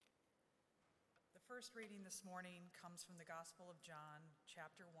first reading this morning comes from the Gospel of John,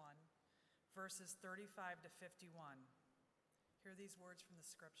 chapter 1, verses 35 to 51. Hear these words from the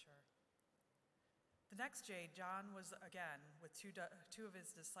scripture. The next day, John was again with two of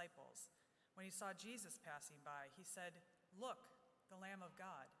his disciples. When he saw Jesus passing by, he said, "Look, the Lamb of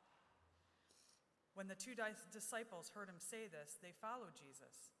God." When the two disciples heard him say this, they followed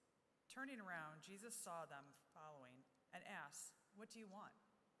Jesus. Turning around, Jesus saw them following and asked, "What do you want?"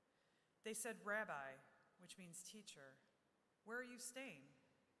 They said, "Rabbi," which means teacher, "where are you staying?"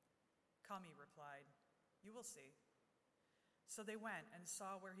 "Come," he replied, "you will see." So they went and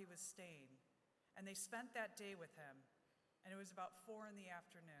saw where he was staying, and they spent that day with him, and it was about 4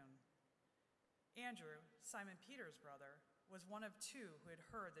 p.m. Andrew, Simon Peter's brother, was one of two who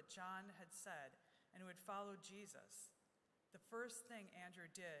had heard that John had said and who had followed Jesus. The first thing Andrew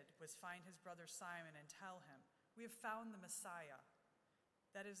did was find his brother Simon and tell him, "We have found the Messiah,"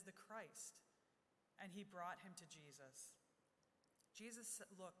 that is the Christ, and he brought him to Jesus. Jesus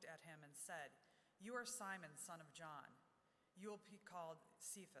looked at him and said, "You are Simon, son of John. You will be called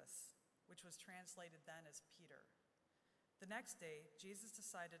Cephas," which was translated then as Peter. The next day, Jesus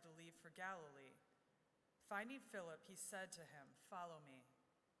decided to leave for Galilee. Finding Philip, he said to him, "Follow me."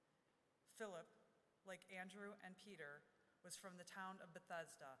 Philip, like Andrew and Peter, was from the town of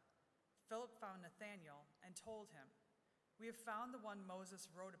Bethsaida. Philip found Nathanael and told him, "We have found the one Moses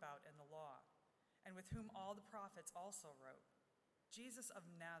wrote about in the law, and with whom all the prophets also wrote, Jesus of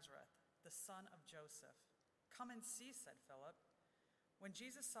Nazareth, the son of Joseph." "Come and see," said Philip. When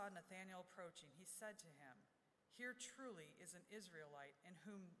Jesus saw Nathanael approaching, he said to him, "Here truly is an Israelite in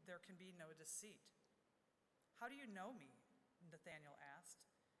whom there can be no deceit." "How do you know me?" Nathanael asked.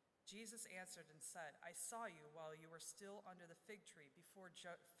 Jesus answered and said, "I saw you while you were still under the fig tree before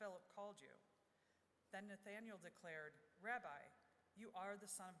Philip called you." Then Nathanael declared, "Rabbi, you are the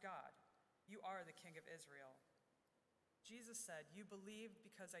Son of God. You are the King of Israel." Jesus said, "You believed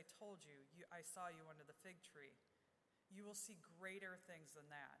because I told you I saw you under the fig tree. You will see greater things than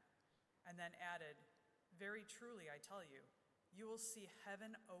that." And then added, "Very truly I tell you, you will see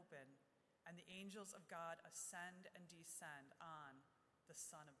heaven open and the angels of God ascend and descend on the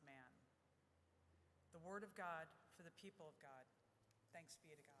Son of Man." The word of God for the people of God. Thanks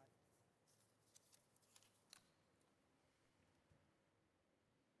be to God.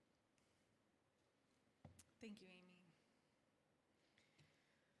 Thank you, Amy.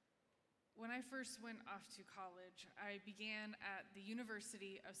 When I first went off to college, I began at the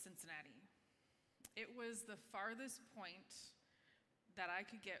University of Cincinnati. It was the farthest point that I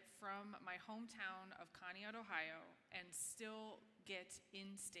could get from my hometown of Conneaut, Ohio, and still get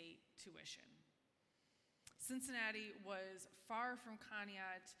in-state tuition. Cincinnati was far from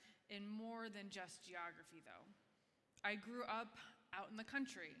Conneaut in more than just geography, though. I grew up out in the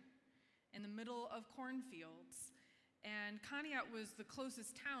country, in the middle of cornfields, and Conneaut was the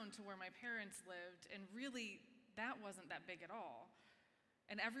closest town to where my parents lived, and really, that wasn't that big at all.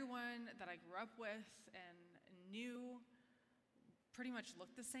 And everyone that I grew up with and knew pretty much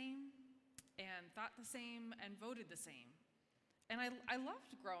looked the same, and thought the same, and voted the same. And I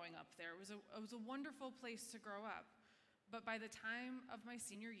loved growing up there. It was a wonderful place to grow up. But by the time of my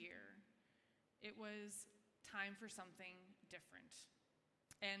senior year, it was time for something different.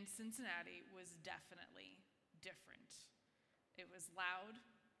 And Cincinnati was definitely different. It was loud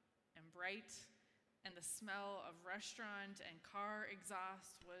and bright, and the smell of restaurant and car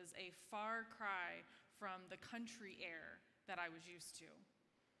exhaust was a far cry from the country air that I was used to.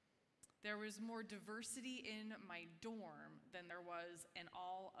 There was more diversity in my dorm than there was in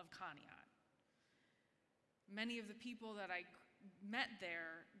all of Conneaut. Many of the people that I met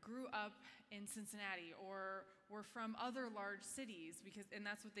there grew up in Cincinnati or were from other large cities and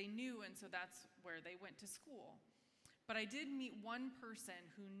that's what they knew, and so that's where they went to school. But I did meet one person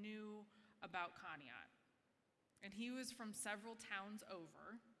who knew about Conneaut, and he was from several towns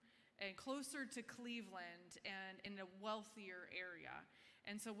over and closer to Cleveland and in a wealthier area.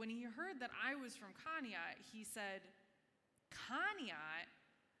 And so when he heard that I was from Conneaut, he said, "Conneaut?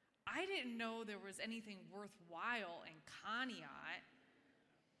 I didn't know there was anything worthwhile in Conneaut."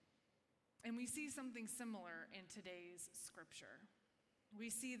 And we see something similar in today's scripture.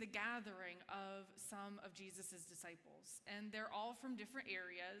 We see the gathering of some of Jesus' disciples, and they're all from different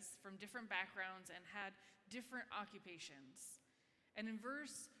areas, from different backgrounds, and had different occupations. And in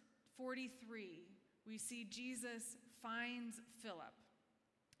verse 43, we see Jesus finds Philip,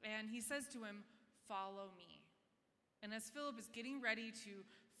 and he says to him, "Follow me." And as Philip is getting ready to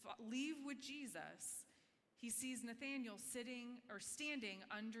leave with Jesus, he sees Nathanael standing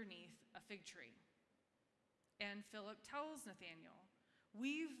underneath a fig tree. And Philip tells Nathanael,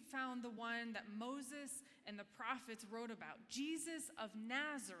 We've found the one that Moses and the prophets wrote about, Jesus of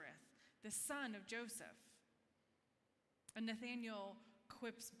Nazareth, the son of Joseph. And Nathanael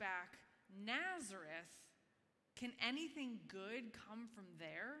quips back, Nazareth? Can anything good come from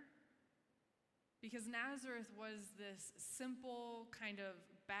there? Because Nazareth was this simple kind of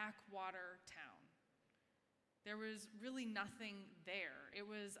backwater town. There was really nothing there. It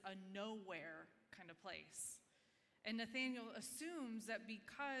was a nowhere kind of place. And Nathanael assumes that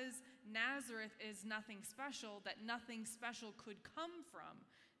because Nazareth is nothing special, that nothing special could come from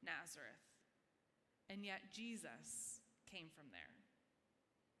Nazareth. And yet Jesus came from there.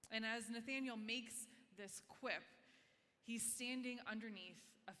 And as Nathanael makes this quip, he's standing underneath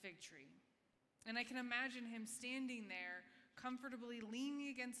a fig tree. And I can imagine him standing there, comfortably leaning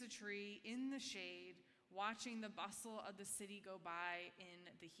against a tree in the shade, watching the bustle of the city go by in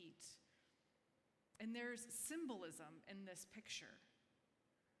the heat. And there's symbolism in this picture.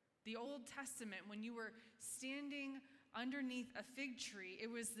 The Old Testament, when you were standing underneath a fig tree, it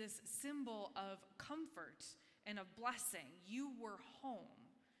was this symbol of comfort and of blessing. You were home.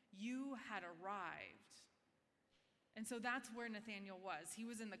 You had arrived. And so that's where Nathanael was. He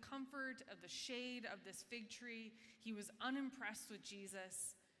was in the comfort of the shade of this fig tree. He was unimpressed with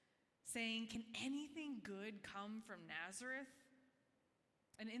Jesus, saying, "Can anything good come from Nazareth?"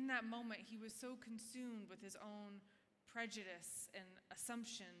 And in that moment, he was so consumed with his own prejudice and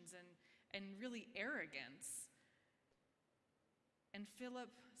assumptions and really arrogance. And Philip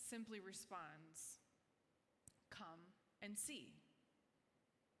simply responds, "Come and see."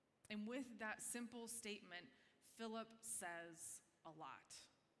 And with that simple statement, Philip says a lot.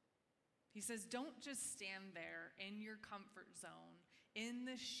 He says, don't just stand there in your comfort zone, in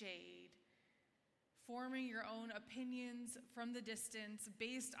the shade, forming your own opinions from the distance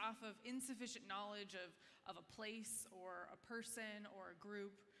based off of insufficient knowledge of a place or a person or a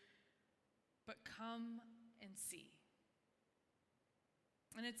group, but come and see.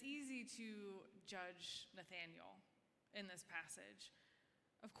 And it's easy to judge Nathanael in this passage.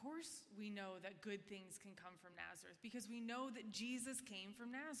 Of course, we know that good things can come from Nazareth because we know that Jesus came from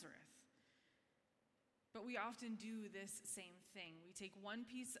Nazareth. But we often do this same thing. We take one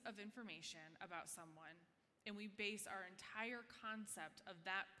piece of information about someone and we base our entire concept of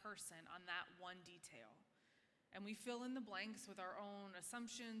that person on that one detail. And we fill in the blanks with our own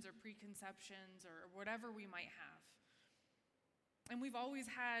assumptions or preconceptions or whatever we might have. And we've always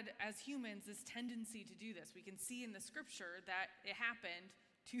had, as humans, this tendency to do this. We can see in the scripture that it happened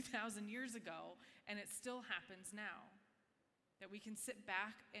 2,000 years ago, and it still happens now. That we can sit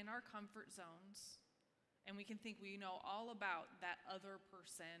back in our comfort zones, and we can think we know all about that other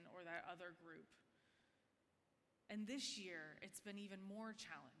person or that other group. And this year, it's been even more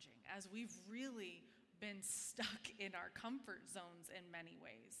challenging, as we've really been stuck in our comfort zones in many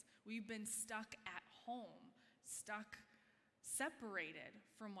ways. We've been stuck at home, separated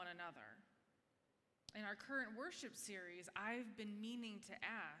from one another. In our current worship series, I've been meaning to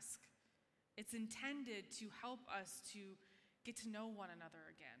ask, it's intended to help us to get to know one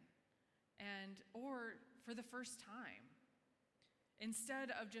another again, or for the first time.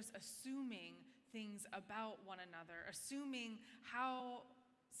 Instead of just assuming things about one another, assuming how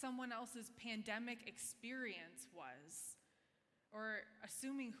someone else's pandemic experience was, or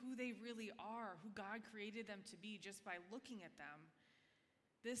assuming who they really are, who God created them to be just by looking at them.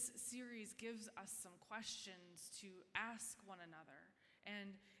 This series gives us some questions to ask one another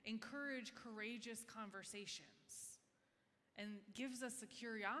and encourage courageous conversations and gives us a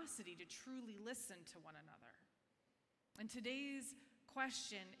curiosity to truly listen to one another. And today's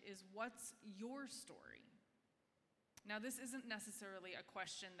question is, what's your story? Now, this isn't necessarily a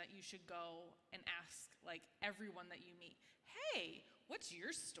question that you should go and ask like everyone that you meet. Hey, what's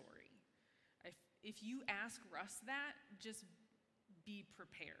your story? If you ask Russ that, just be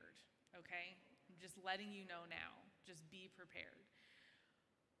prepared, okay? I'm just letting you know now. Just be prepared.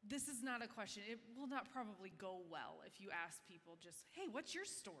 This is not a question. It will not probably go well if you ask people just, hey, what's your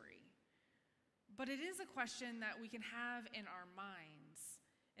story? But it is a question that we can have in our minds,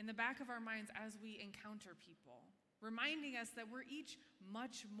 in the back of our minds as we encounter people, reminding us that we're each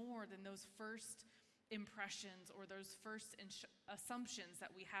much more than those first impressions or those first assumptions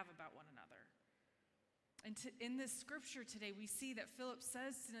that we have about one another. And in this scripture today, we see that Philip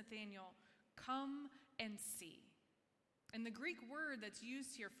says to Nathanael, come and see. And the Greek word that's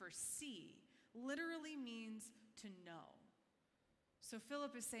used here for see literally means to know. So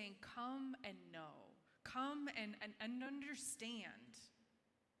Philip is saying, come and know. Come and understand.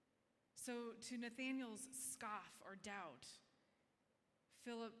 So to Nathanael's scoff or doubt,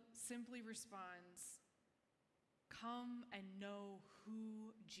 Philip simply responds, come and know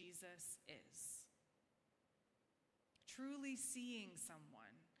who Jesus is. Truly seeing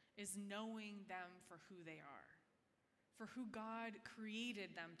someone is knowing them for who they are, for who God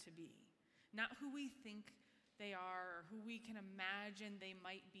created them to be, not who we think they are or who we can imagine they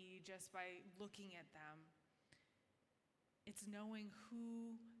might be just by looking at them. It's knowing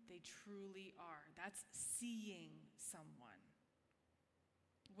who they truly are. That's seeing someone.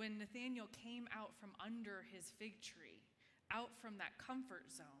 When Nathanael came out from under his fig tree, out from that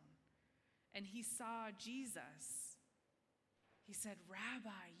comfort zone, and he saw Jesus, he said,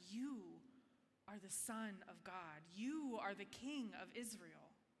 "Rabbi, you are the Son of God. You are the King of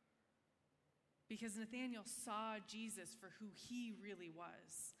Israel." Because Nathanael saw Jesus for who he really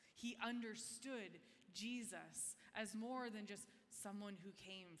was. He understood Jesus as more than just someone who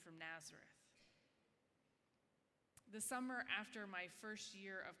came from Nazareth. The summer after my first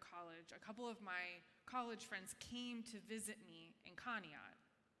year of college, a couple of my college friends came to visit me in Conneaut.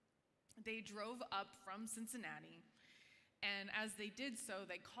 They drove up from Cincinnati, and as they did so,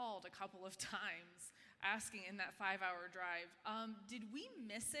 they called a couple of times, asking in that 5-hour drive, did we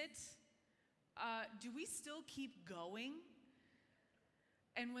miss it? Do we still keep going?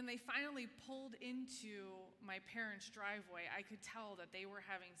 And when they finally pulled into my parents' driveway, I could tell that they were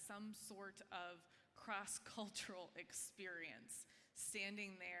having some sort of cross-cultural experience,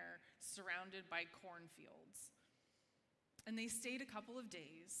 standing there surrounded by cornfields. And they stayed a couple of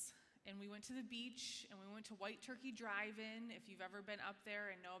days, and we went to the beach, and we went to White Turkey Drive-In, if you've ever been up there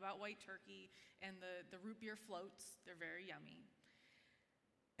and know about White Turkey, and the root beer floats. They're very yummy.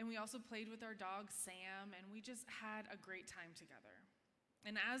 And we also played with our dog, Sam, and we just had a great time together.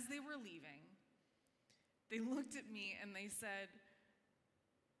 And as they were leaving, they looked at me and they said,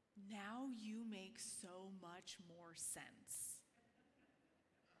 "Now you make so much more sense.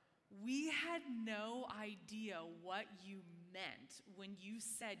 We had no idea what you meant when you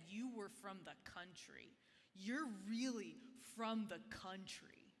said you were from the country. You're really from the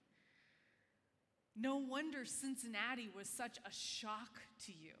country. No wonder Cincinnati was such a shock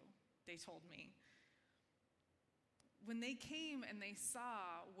to you," they told me. When they came and they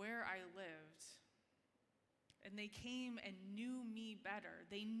saw where I lived, and they came and knew me better,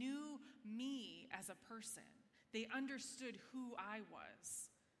 they knew me as a person. They understood who I was.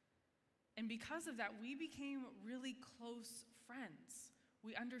 And because of that, we became really close friends.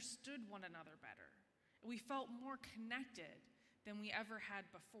 We understood one another better. We felt more connected than we ever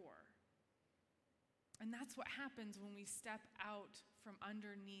had before. And that's what happens when we step out from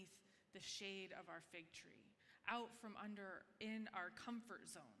underneath the shade of our fig tree, out from in our comfort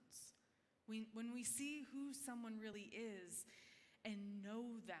zones. When we see who someone really is and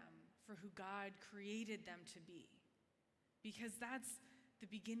know them for who God created them to be. Because that's the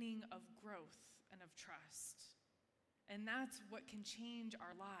beginning of growth and of trust. And that's what can change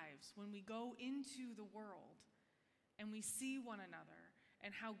our lives when we go into the world and we see one another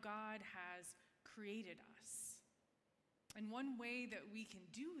and how God has created us. And one way that we can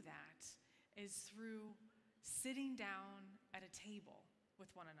do that is through sitting down at a table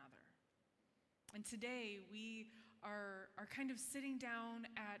with one another. And today we are kind of sitting down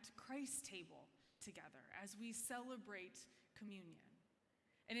at Christ's table together as we celebrate communion.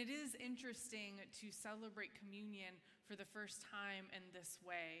 And it is interesting to celebrate communion for the first time in this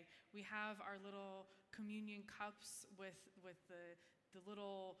way. We have our little communion cups with the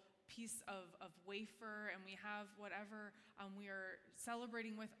little piece of wafer, and we have whatever we are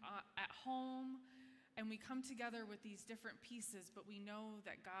celebrating with at home, and we come together with these different pieces, but we know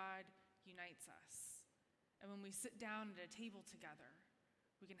that God unites us. And when we sit down at a table together,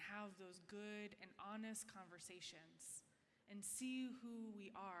 we can have those good and honest conversations and see who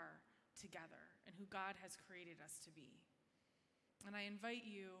we are together and who God has created us to be. And I invite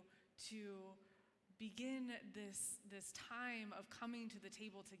you to begin this time of coming to the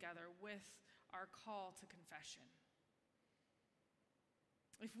table together with our call to confession.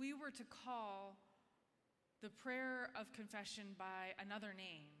 If we were to call the prayer of confession by another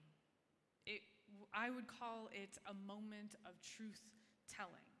name, I would call it a moment of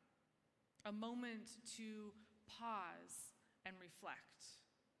truth-telling, a moment to pause and reflect,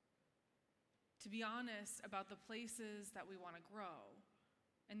 to be honest about the places that we want to grow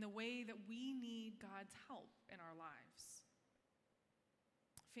and the way that we need God's help in our lives.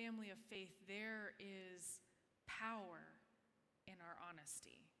 Family of faith, there is power in our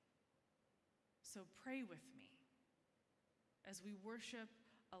honesty. So pray with me as we worship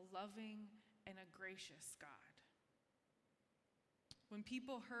a loving and a gracious God. When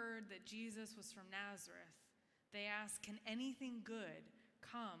people heard that Jesus was from Nazareth, they asked, "Can anything good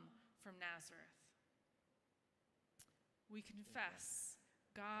come from Nazareth?" we confess,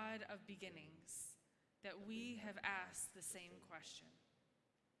 God of beginnings, that we have asked the same question.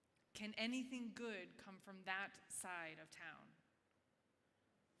 Can anything good come from that side of town?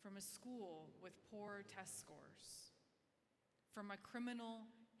 From a school with poor test scores? From a criminal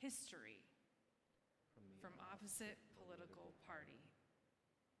history? From opposite political party?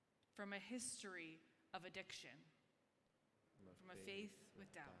 From a history of addiction? From a faith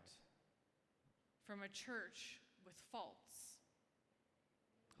with doubt? From a church with faults?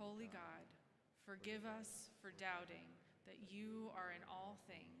 Holy God, forgive us for doubting that you are in all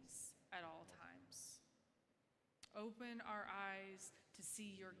things at all times. Open our eyes to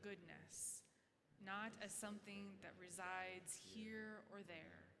see your goodness, not as something that resides here or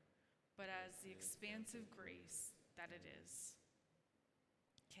there, but as the expansive grace that it is.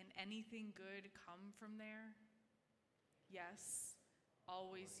 Can anything good come from there? Yes,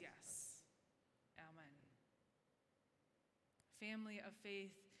 always yes. Amen. Family of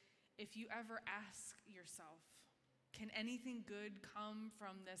faith, if you ever ask yourself, can anything good come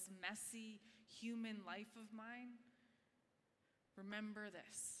from this messy human life of mine? Remember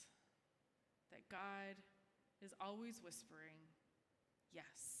this, that God is always whispering,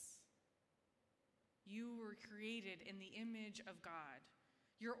 yes. You were created in the image of God.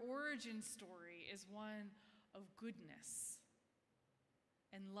 Your origin story is one of goodness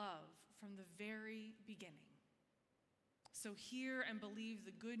and love from the very beginning. So hear and believe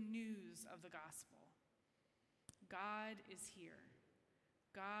the good news of the gospel. God is here.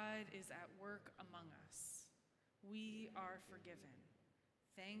 God is at work among us. We are forgiven.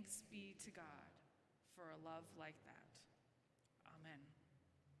 Thanks be to God for a love like that. Amen.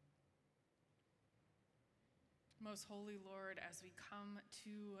 Most holy Lord, as we come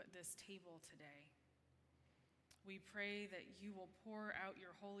to this table today, we pray that you will pour out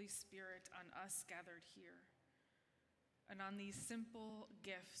your Holy Spirit on us gathered here and on these simple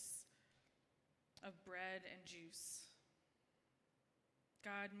gifts of bread and juice.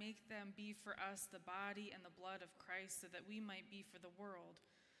 God, make them be for us the body and the blood of Christ, so that we might be for the world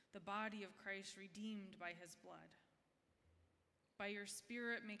the body of Christ redeemed by his blood. By your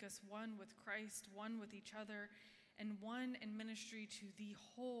Spirit, make us one with Christ, one with each other, and one in ministry to the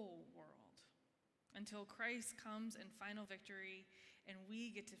whole world, until Christ comes in final victory and we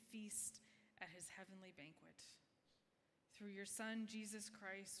get to feast at his heavenly banquet. Through your Son, Jesus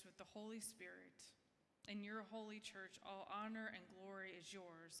Christ, with the Holy Spirit, in your holy church, all honor and glory is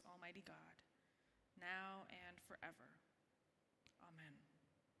yours, Almighty God, now and forever. Amen.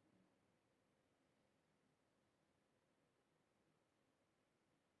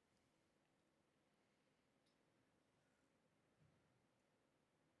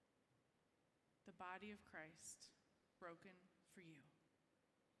 The body of Christ, broken for you.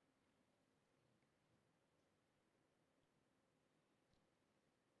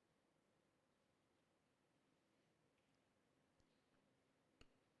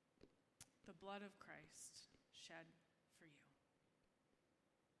 The blood of Christ shed for you.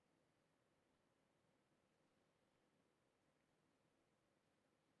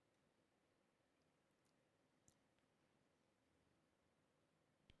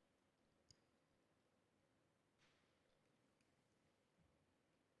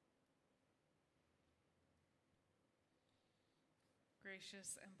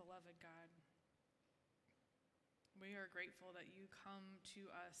 Gracious and beloved God, we are grateful that you come to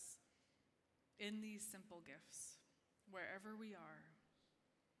us in these simple gifts, wherever we are,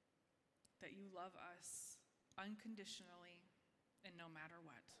 that you love us unconditionally and no matter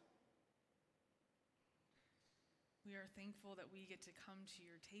what. We are thankful that we get to come to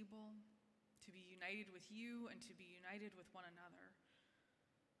your table, to be united with you and to be united with one another,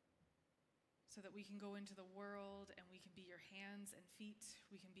 so that we can go into the world and we can be your hands and feet.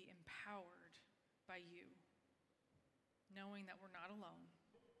 We can be empowered by you, knowing that we're not alone,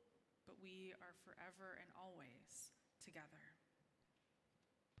 but we are forever and always together.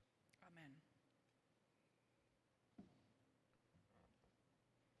 Amen.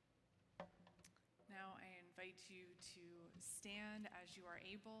 Now I invite you to stand as you are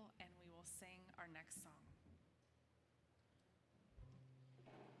able, and we will sing our next song.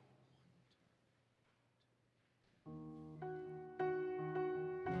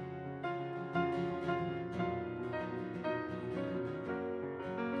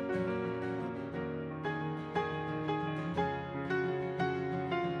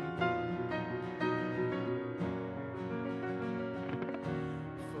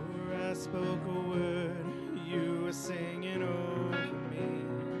 Spoke a word, you were singing over me.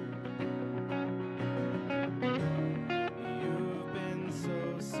 You've been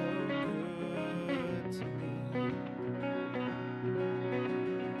so, so good to me.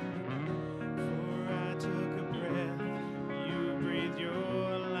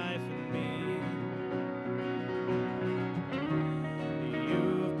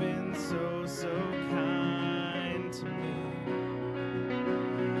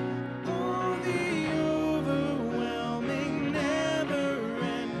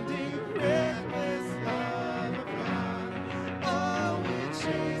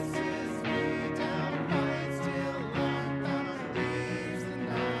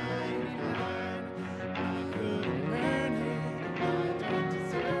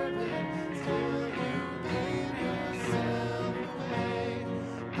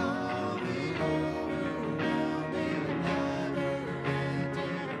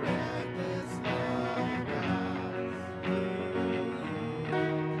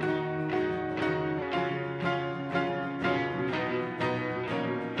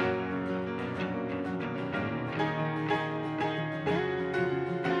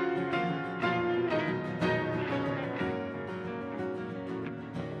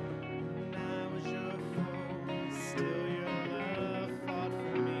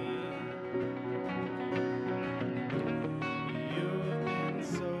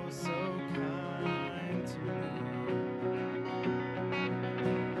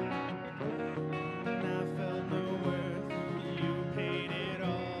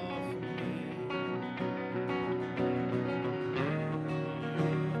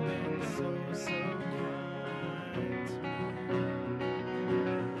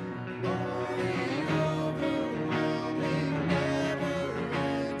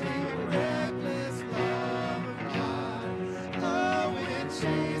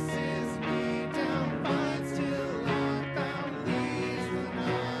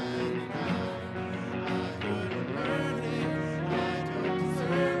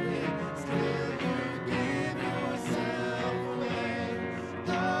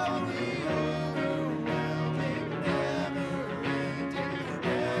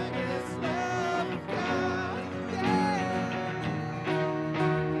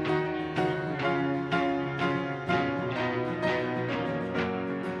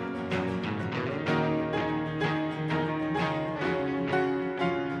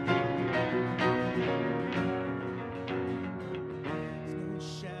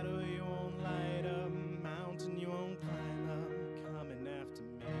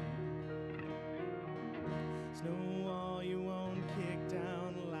 There's no wall you won't kick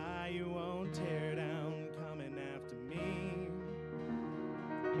down, lie you won't tear down, coming after me.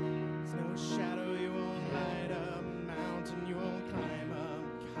 There's no shadow you won't light up, mountain you won't climb up,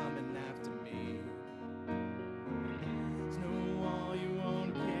 coming after me. There's no wall you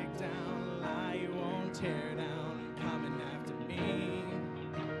won't kick down, lie you won't tear down, coming after me.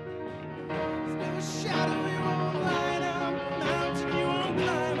 There's no shadow you won't light up, mountain you won't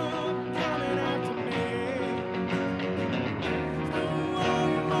climb up, coming after me. There's no wall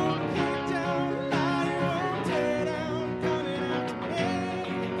you won't kick down, lie you won't tear down, coming after me.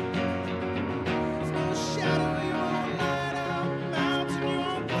 There's no shadow you won't light up, mountain you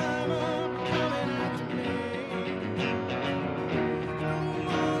won't climb up, coming after me. There's no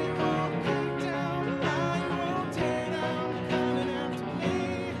wall you won't kick down, lie you won't tear down, coming after me.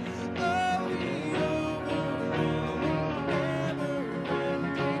 Oh, the overwhelming,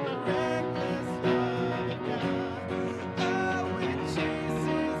 never-ending, reckless love of God. Oh, it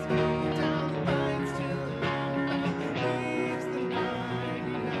chases me down, bites till I'm found, leaves the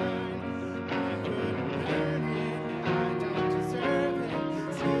 99. I couldn't earn it, I don't deserve it,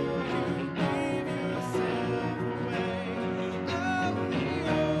 still you gave yourself away. Oh, the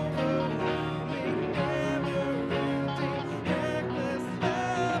overwhelming, never-ending, reckless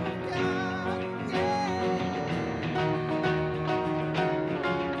love of God. Yeah.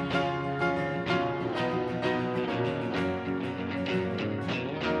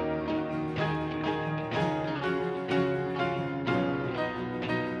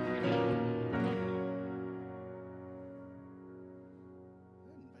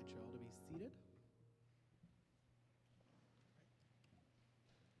 I invite you all to be seated.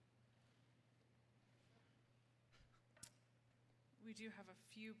 We do have a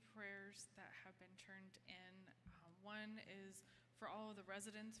few prayers that have been turned in. One is for all of the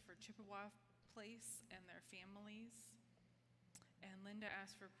residents for Chippewa Place and their families. And Linda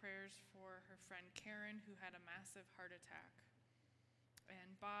asked for prayers for her friend Karen, who had a massive heart attack.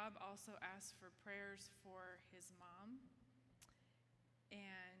 And Bob also asked for prayers for his mom.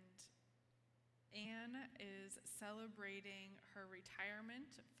 And Anne is celebrating her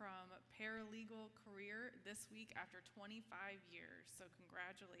retirement from paralegal career this week after 25 years. So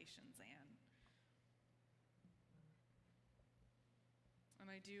congratulations, Anne. And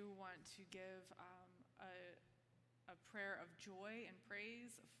I do want to give a prayer of joy and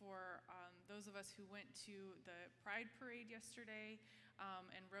praise for those of us who went to the Pride Parade yesterday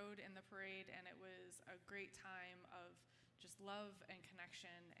and rode in the parade, and it was a great time of just love and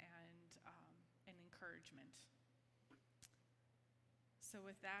connection and encouragement. So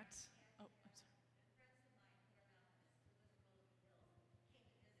with that, oh, I'm sorry.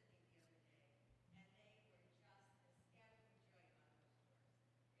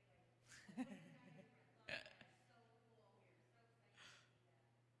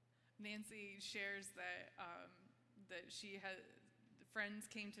 Nancy shares that that she had friends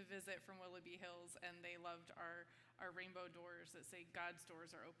came to visit from Willoughby Hills, and they loved our rainbow doors that say God's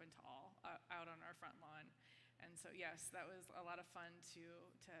doors are open to all out on our front lawn. And so yes, that was a lot of fun to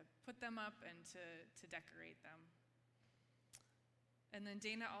put them up and to decorate them. And then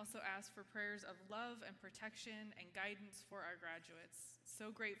Dana also asked for prayers of love and protection and guidance for our graduates.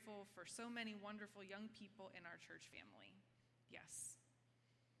 So grateful for so many wonderful young people in our church family. Yes.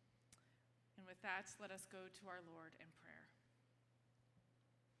 And with that, let us go to our Lord in prayer.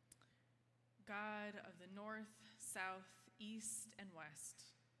 God of the north, south, east, and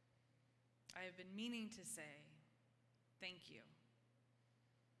west, I have been meaning to say thank you.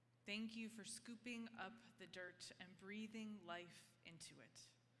 Thank you for scooping up the dirt and breathing life into it.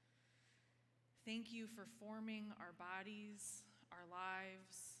 Thank you for forming our bodies, our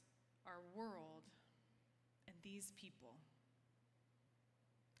lives, our world, and these people.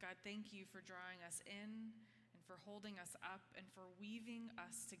 God, thank you for drawing us in and for holding us up and for weaving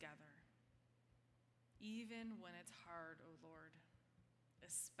us together. Even when it's hard, O Lord,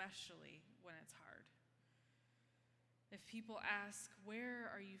 especially when it's hard. If people ask, where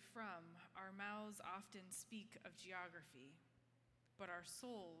are you from? Our mouths often speak of geography, but our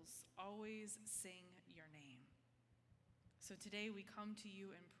souls always sing your name. So today we come to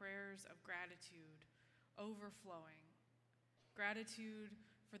you in prayers of gratitude, overflowing. Gratitude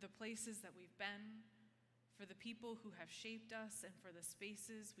for the places that we've been, for the people who have shaped us, and for the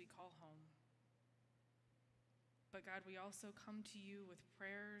spaces we call home. But God, we also come to you with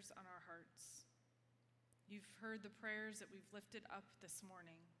prayers on our hearts. You've heard the prayers that we've lifted up this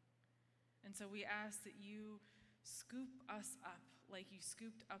morning. And so we ask that you scoop us up like you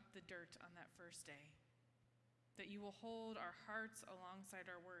scooped up the dirt on that first day. That you will hold our hearts alongside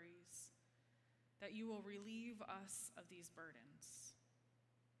our worries. that you will relieve us of these burdens.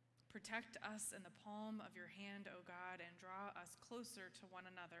 Protect us in the palm of your hand, O God, and draw us closer to one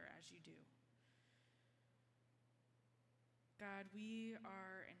another as you do. God, we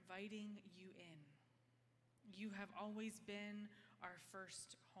are inviting you in. You have always been our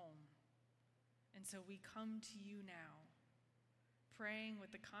first home. And so we come to you now, praying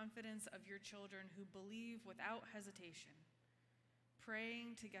with the confidence of your children who believe without hesitation,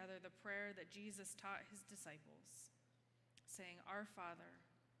 praying together the prayer that Jesus taught his disciples, saying, Our Father,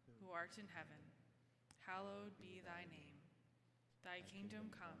 who art in heaven, hallowed be thy name. Thy kingdom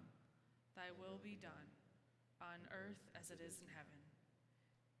come, thy will be done, on earth as it is in heaven.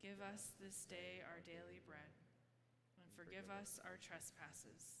 Give us this day our daily bread, and forgive us our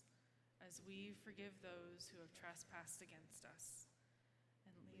trespasses, as we forgive those who have trespassed against us.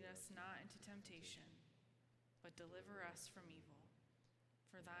 And lead us not into temptation, but deliver us from evil.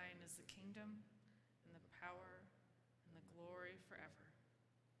 For thine is the kingdom, and the power, and the glory forever.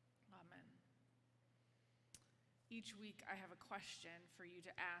 Amen. Each week I have a question for you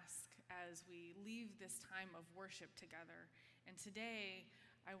to ask as we leave this time of worship together. And today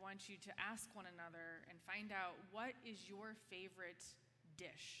I want you to ask one another and find out, what is your favorite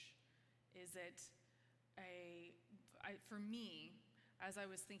dish? Is it for me, as I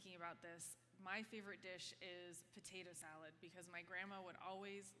was thinking about this, my favorite dish is potato salad, because my grandma would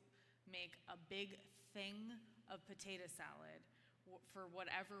always make a big thing of potato salad for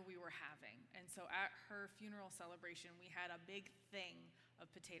whatever we were having. And so at her funeral celebration, we had a big thing of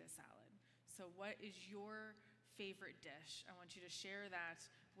potato salad. So what is your favorite dish? I want you to share that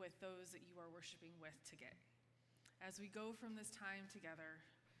with those that you are worshiping with today. As we go from this time together,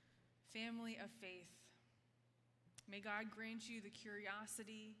 family of faith, may God grant you the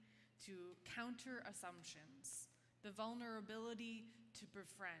curiosity to counter assumptions, the vulnerability to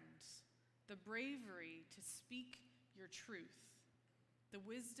befriend, the bravery to speak your truth, the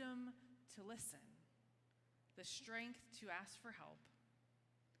wisdom to listen, the strength to ask for help,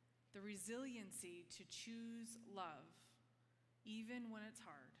 the resiliency to choose love, even when it's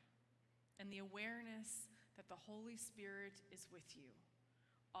hard, and the awareness that the Holy Spirit is with you,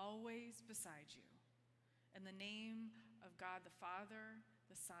 always beside you. In the name of God the Father,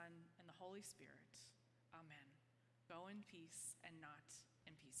 the Son, and the Holy Spirit. Amen. Go in peace and not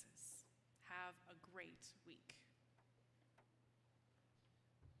in pieces. Have a great week.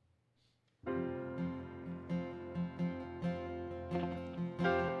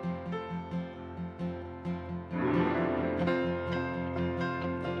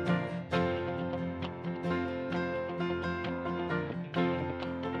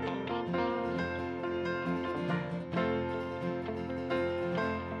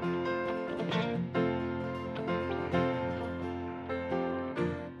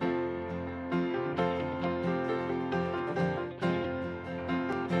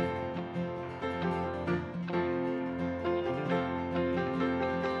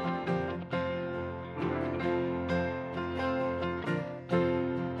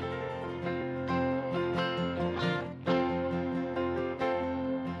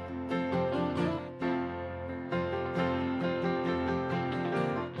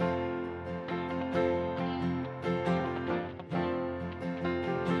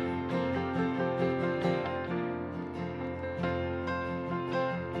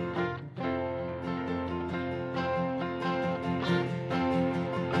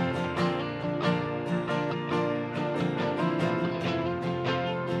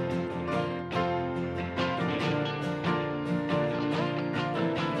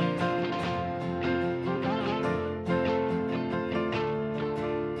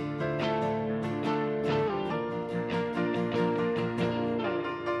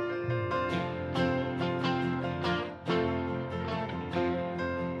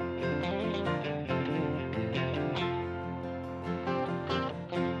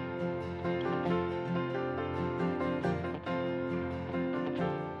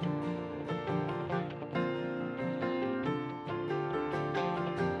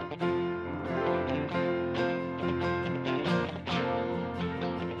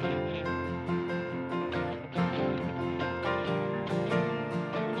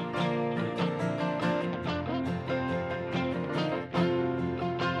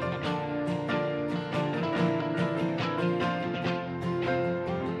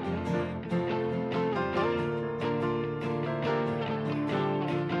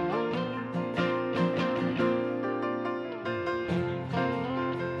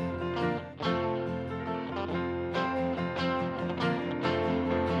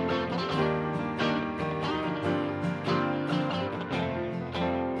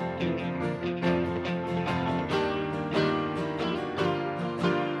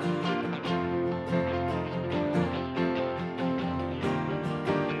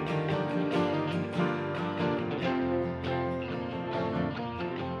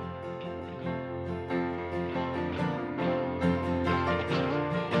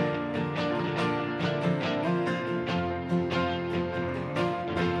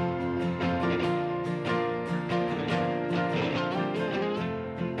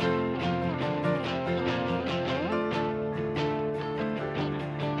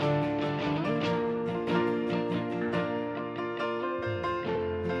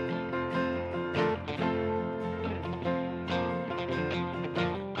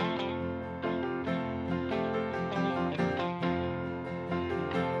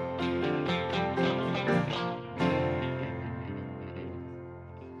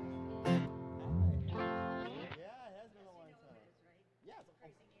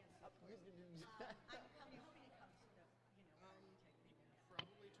 crazy answer for you. I'm hoping it comes to the,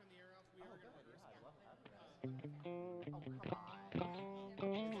 Probably turn the air off. We are going to rehearse. Yeah, I love having that. Oh, come on.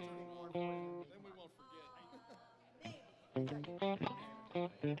 It's turning more important than Then we won't forget.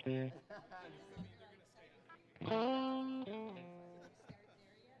 maybe. me.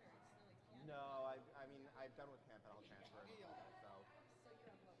 No, I mean, I've done with Kent, but I'll transfer it. So, So you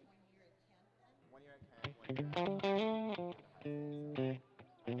have what, 1 year at Kent then? 1 year at Kent, 1 year at High State.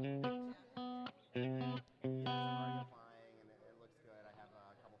 Yes, I'm already applying, and it looks good. I have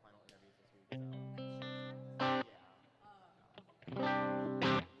a couple final interviews this week, so yeah.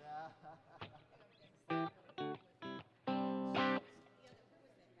 Nah.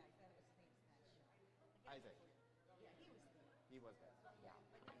 Isaac, he was good. Yeah.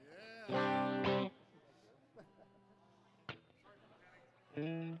 Yeah.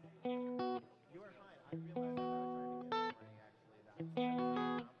 Thank you.